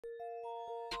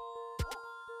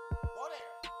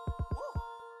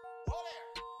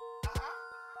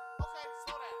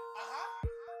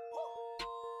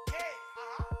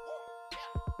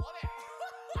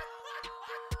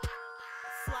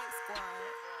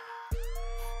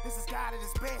This is God at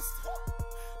his best.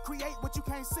 Create what you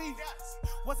can't see.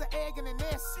 Was an egg in the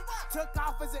nest. Took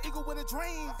off as an eagle with a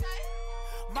dream.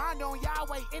 Mind on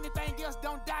Yahweh, anything else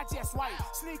don't digest right.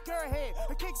 SneakHERhead,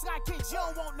 the kicks got kicks. You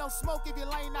don't want no smoke if you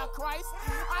lane out Christ.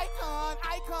 Icon,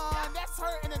 that's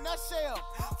her in a nutshell.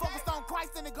 Focused on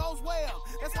Christ and it goes well.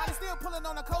 That's why they still pulling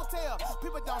on a coattail.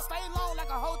 People don't stay long like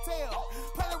a hotel.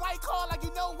 Play the right call like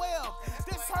you know well.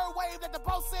 This her wave at the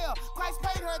boat sale. Christ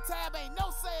paid her tab, ain't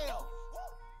no sale.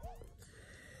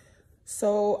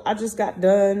 So I just got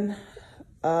done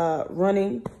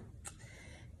running,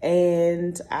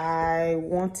 and I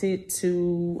wanted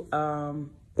to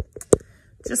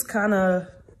just kind of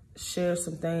share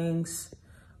some things.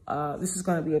 This is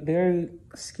going to be a very,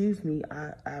 excuse me,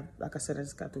 I like I said, I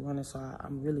just got through running, so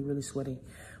I'm really sweating,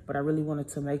 but I really wanted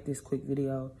to make this quick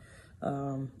video.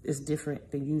 It's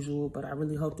different than usual, but I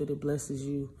really hope that it blesses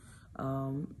you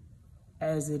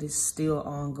as it is still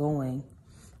ongoing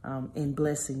in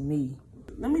blessing me.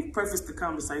 Let me preface the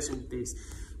conversation with this,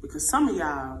 because some of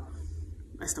y'all,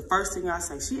 that's the first thing I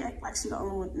say. She act like she the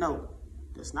only one. No,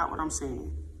 that's not what I'm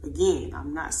saying. Again,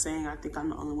 I'm not saying I think I'm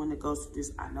the only one that goes through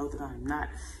this. I know that I'm not.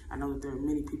 I know that there are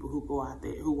many people who go out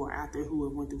there, who are out there, who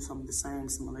have went through some of the same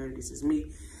similarities as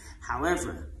me.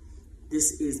 However,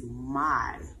 this is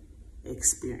my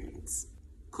experience.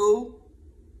 Cool?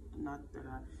 Not that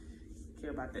I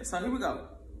care about that. So here we go.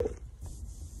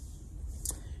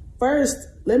 First,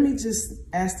 let me just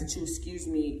ask that you excuse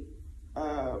me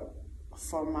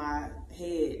for my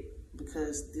head,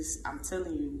 because this, I'm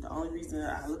telling you, the only reason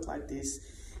that I look like this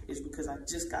is because I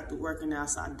just got to working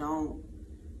out, so I don't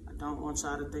want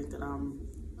y'all to think that I'm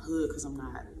hood, because I'm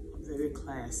not. I'm very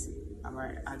classy, all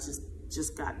right? I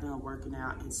just got done working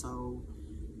out, and so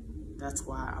that's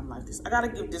why I'm like this. I gotta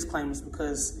give disclaimers,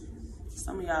 because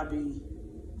some of y'all be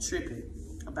tripping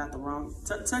about the wrong.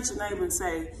 Touch your neighbor and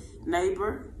say,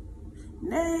 neighbor,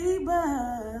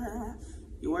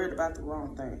 you're worried about the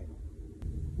wrong thing.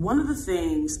 One of the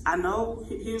things I know,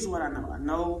 here's what I know. I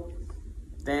know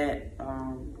that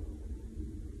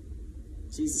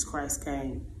Jesus Christ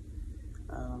came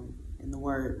in the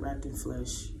Word wrapped in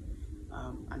flesh.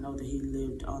 I know that he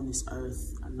lived on this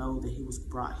earth. I know that he was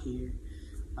brought here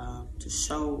to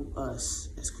show us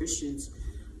as Christians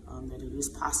that it is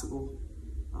possible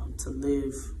to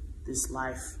live this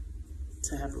life,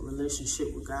 to have a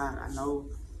relationship with God. I know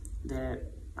that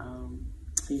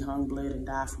he hung, bled, and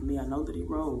died for me. I know that he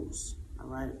rose, all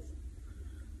right?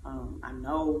 I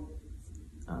know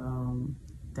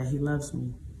that he loves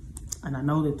me. And I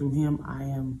know that through him,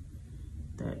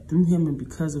 through him and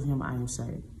because of him, I am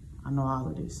saved. I know all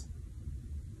of this.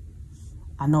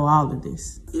 I know all of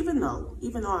this. Even though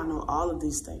I know all of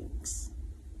these things,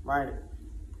 right?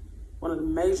 One of the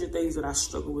major things that I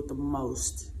struggle with the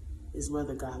most is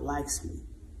whether God likes me.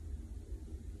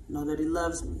 I know that he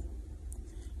loves me,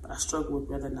 but I struggle with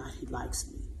whether or not he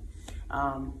likes me.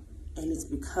 And it's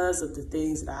because of the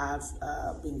things that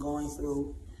I've been going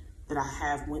through, that I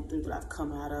have went through, that I've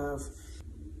come out of,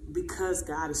 because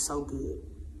God is so good.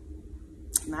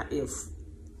 Not if.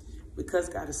 Because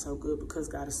God is so good, because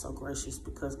God is so gracious,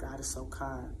 because God is so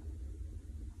kind.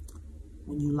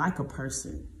 When you like a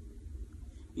person,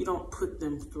 you don't put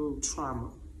them through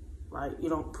trauma, right? You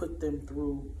don't put them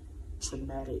through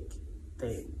traumatic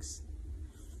things.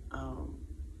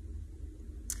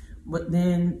 But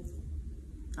then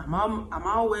I'm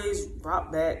always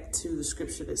brought back to the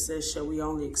scripture that says, shall we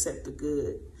only accept the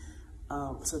good?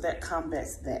 So that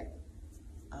combats that.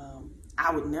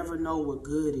 I would never know what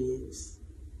good is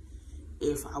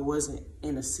if I wasn't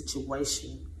in a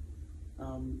situation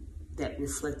that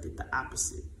reflected the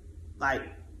opposite. Like,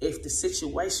 if the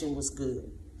situation was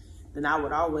good, then I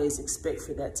would always expect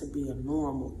for that to be a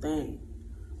normal thing.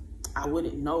 I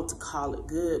wouldn't know to call it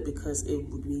good because it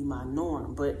would be my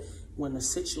norm. But when the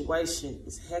situation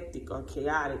is hectic or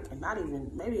chaotic, and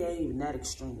maybe it ain't even that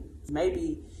extreme.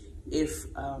 Maybe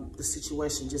if the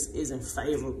situation just isn't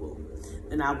favorable,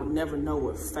 then I would never know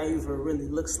what favor really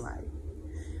looks like.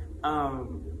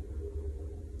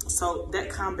 So that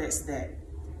combats that.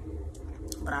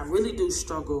 But I really do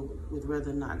struggle with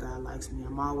whether or not God likes me.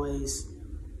 I'm always,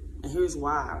 and here's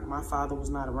why. My father was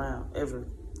not around, ever.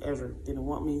 Didn't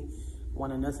want me,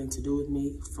 wanted nothing to do with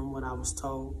me, from what I was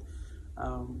told.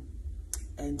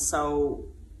 And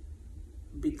so,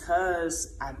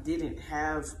 because I didn't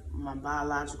have my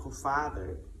biological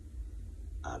father,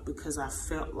 because I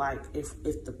felt like if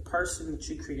the person that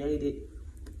you created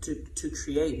to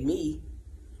create me,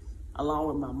 along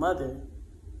with my mother,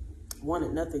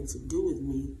 wanted nothing to do with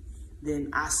me, then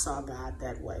I saw God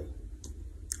that way.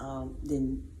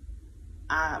 Then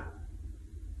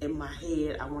in my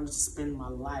head, I wanted to spend my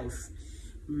life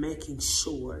making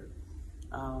sure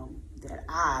that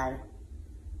I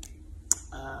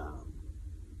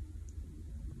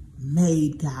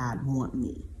made God want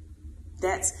me.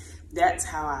 That's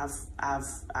how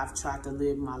I've tried to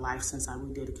live my life since I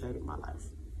rededicated my life.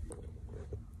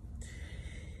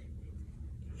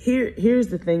 Here's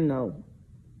the thing though.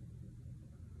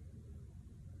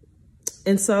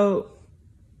 And so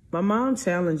my mom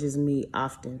challenges me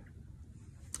often.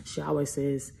 She always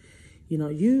says, you know,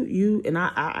 you and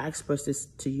I expressed this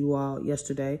to you all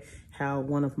yesterday, how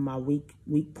one of my weak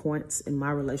points in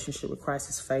my relationship with Christ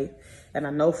is faith. And I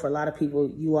know for a lot of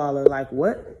people, you all are like,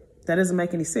 what? That doesn't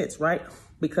make any sense, right?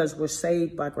 Because we're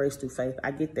saved by grace through faith.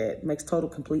 I get that. It makes total,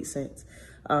 complete sense.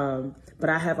 But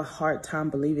I have a hard time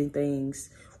believing things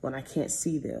when I can't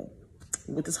see them.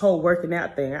 With this whole working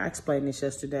out thing, I explained this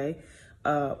yesterday.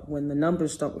 When the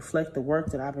numbers don't reflect the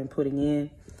work that I've been putting in,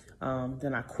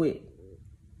 then I quit.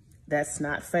 That's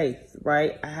not faith,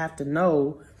 right? I have to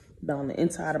know that on the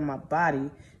inside of my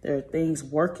body, there are things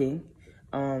working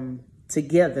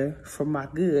together for my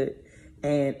good.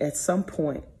 And at some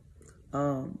point,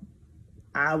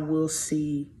 I will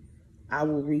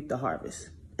reap the harvest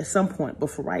at some point. But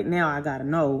for right now, I got to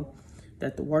know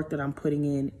that the work that I'm putting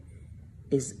in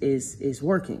is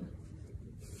working,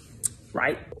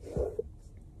 right?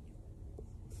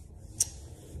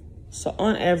 So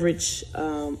on average,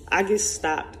 I get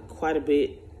stopped quite a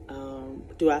bit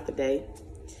throughout the day.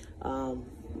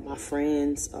 My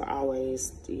friends are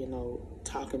always, you know,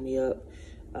 talking me up.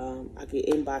 I get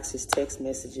inboxes, text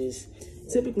messages.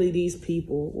 Typically, these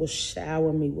people will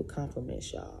shower me with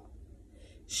compliments, y'all.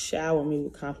 Shower me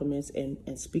with compliments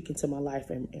and speak into my life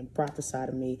and prophesy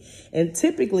to me. And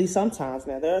typically, sometimes,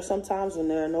 now there are some times when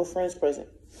there are no friends present,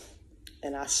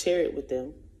 and I share it with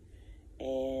them.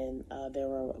 And there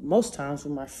are most times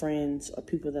when my friends or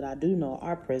people that I do know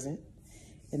are present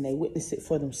and they witness it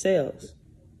for themselves.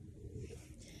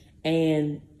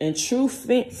 And in true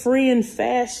friend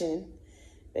fashion,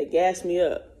 they gas me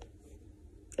up.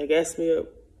 They gas me up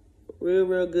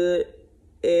real good.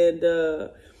 And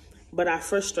but I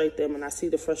frustrate them, and I see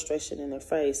the frustration in their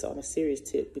face on a serious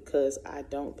tip, because I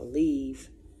don't believe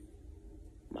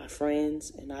my friends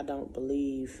and I don't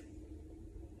believe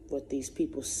what these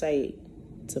people say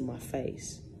to my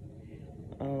face.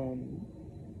 And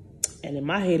in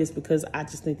my head, it's because I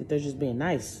just think that they're just being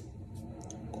nice,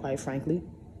 quite frankly.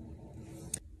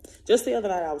 Just the other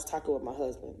night, I was talking with my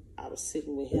husband. I was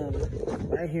sitting with him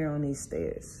right here on these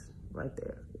stairs, right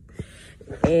there.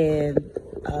 And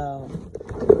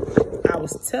I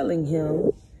was telling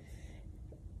him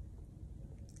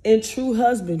in true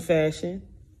husband fashion,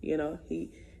 you know,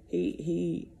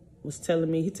 he was telling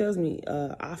me, he tells me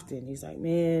often, he's like,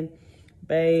 man,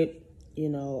 babe, you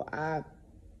know, I've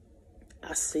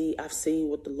seen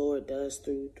what the Lord does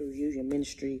through you, your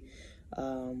ministry,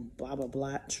 blah, blah,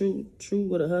 blah. True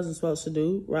what a husband's supposed to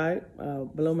do, right?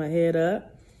 Blow my head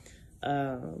up.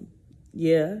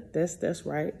 Yeah, that's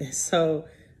right. And so,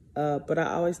 but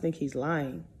I always think he's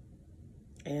lying,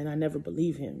 and I never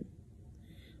believe him,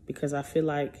 because I feel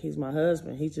like he's my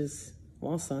husband. He just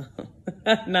wants some.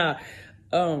 Nah.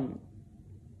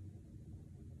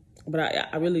 But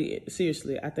I really,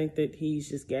 seriously, I think that he's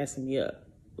just gassing me up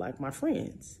like my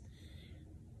friends.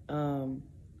 And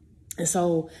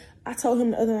so I told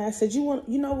him the other night, I said, you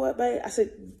know what, babe? I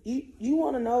said, you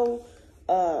want to know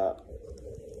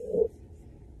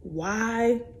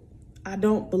why I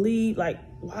don't believe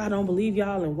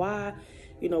y'all, and why,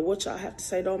 you know, what y'all have to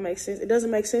say don't make sense. It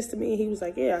doesn't make sense to me. And he was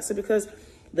like, yeah. I said, because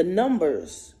the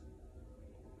numbers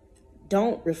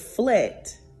don't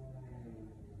reflect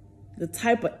the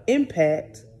type of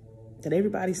impact that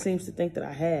everybody seems to think that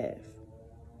I have.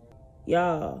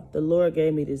 Y'all, the Lord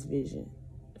gave me this vision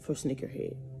for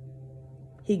SneakHERhead.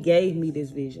 He gave me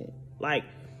this vision. Like,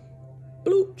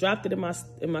 bloop, dropped it in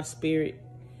my spirit,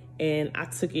 and I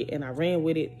took it and I ran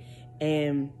with it.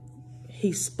 And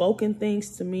he's spoken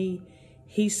things to me.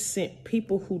 He sent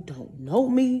people who don't know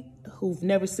me, who've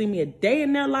never seen me a day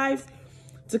in their life,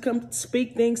 to come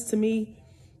speak things to me.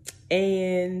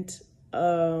 And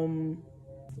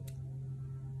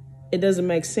it doesn't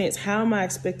make sense. How am I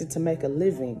expected to make a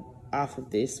living off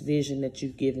of this vision that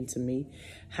you've given to me?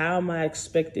 How am I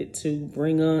expected to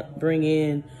bring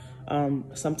in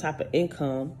some type of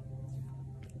income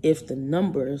if the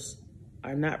numbers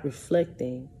are not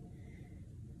reflecting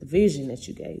the vision that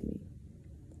you gave me?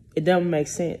 It doesn't make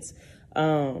sense.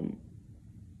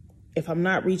 If I'm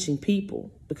not reaching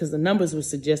people, because the numbers would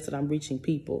suggest that I'm reaching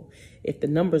people. If the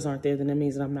numbers aren't there, then that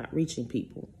means that I'm not reaching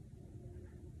people.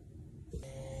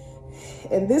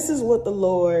 And this is what the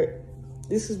Lord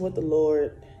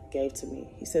gave to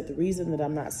me. He said, the reason that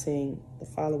I'm not seeing the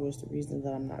followers, the reason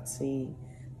that I'm not seeing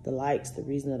the likes, the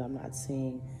reason that I'm not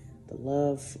seeing the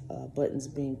love buttons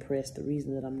being pressed, the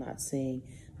reason that I'm not seeing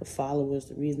the followers,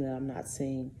 the reason that I'm not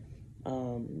seeing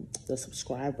the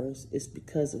subscribers is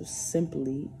because of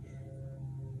simply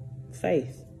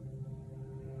faith.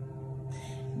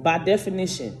 By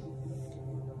definition,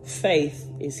 faith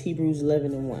is Hebrews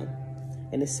 11:1.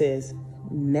 And it says,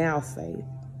 now faith.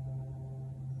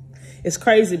 It's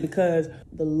crazy because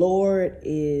the Lord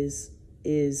is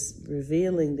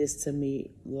revealing this to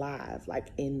me live,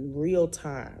 like in real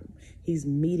time. He's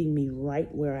meeting me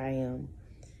right where I am.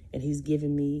 And he's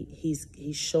giving me, he's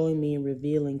showing me and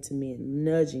revealing to me and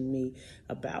nudging me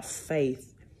about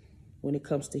faith when it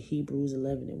comes to Hebrews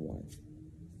 11:1.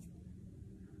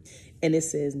 And it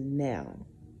says now,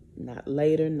 not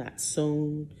later, not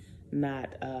soon,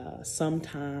 not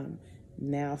sometime,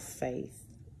 now faith.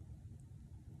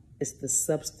 It's the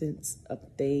substance of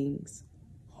things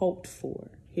hoped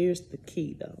for. Here's the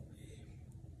key though.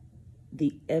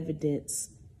 The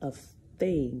evidence of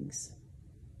things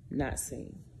not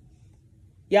seen.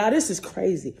 Y'all, this is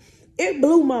crazy. It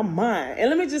blew my mind. And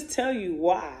let me just tell you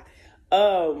why.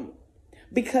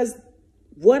 Because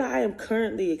what I am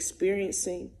currently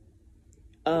experiencing,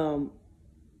 it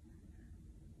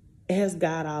has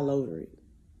God all over it.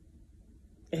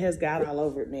 It has God all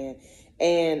over it, man.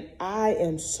 And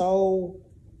I'm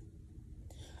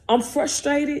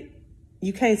frustrated.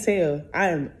 You can't tell.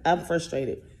 I'm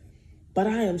frustrated. But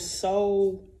I'm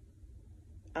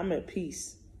at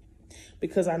peace.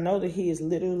 Because I know that he's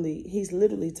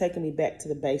literally taking me back to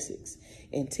the basics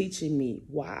and teaching me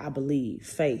why I believe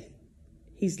faith.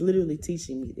 He's literally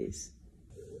teaching me this.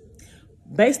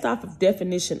 Based off of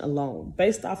definition alone,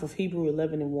 based off of Hebrews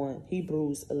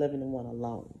 11:1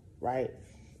 alone, right?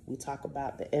 We talk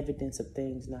about the evidence of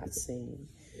things not seen.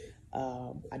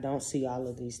 I don't see all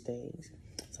of these things.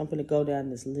 So I'm going to go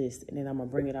down this list and then I'm going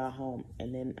to bring it all home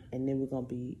and then I'm going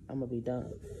to be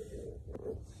done.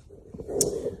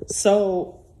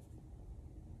 So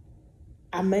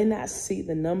I may not see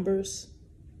the numbers,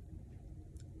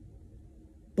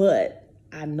 but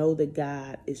I know that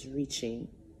God is reaching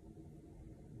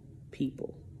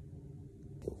people.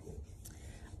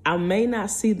 I may not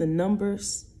see the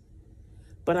numbers,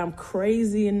 but I'm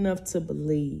crazy enough to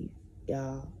believe,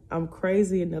 y'all. I'm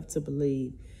crazy enough to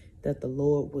believe that the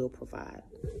Lord will provide.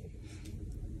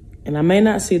 And I may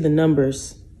not see the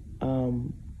numbers,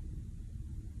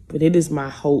 but it is my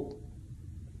hope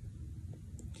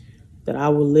that I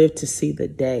will live to see the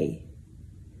day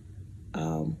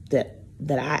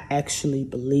that I actually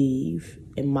believe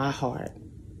in my heart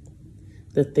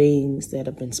the things that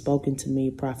have been spoken to me,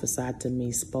 prophesied to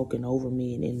me, spoken over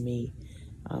me and in me,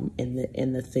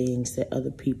 and the things that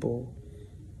other people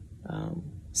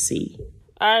see.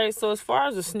 All right, so as far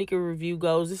as the sneaker review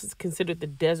goes, this is considered the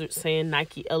Desert Sand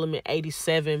Nike Element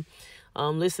 87.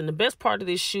 Listen, the best part of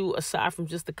this shoe, aside from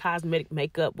just the cosmetic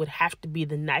makeup, would have to be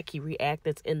the Nike React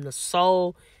that's in the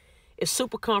sole. It's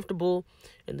super comfortable,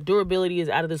 and the durability is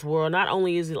out of this world. Not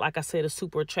only is it, like I said, a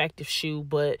super attractive shoe,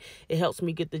 but it helps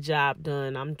me get the job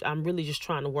done. I'm really just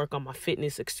trying to work on my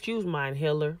fitness. Excuse my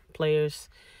inhaler, players.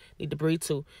 Need to breathe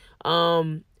too.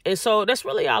 And so that's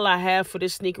really all I have for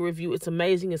this sneaker review. It's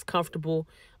amazing. It's comfortable.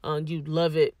 You'd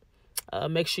love it.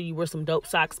 Make sure you wear some dope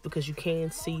socks because you can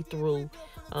see through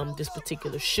this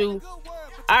particular shoe.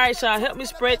 All right, y'all, help me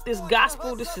spread this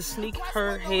gospel. This is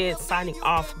SneakHERhead signing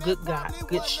off. Good God,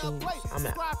 good shoes. I'm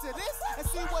out. And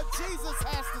see what Jesus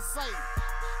has to say.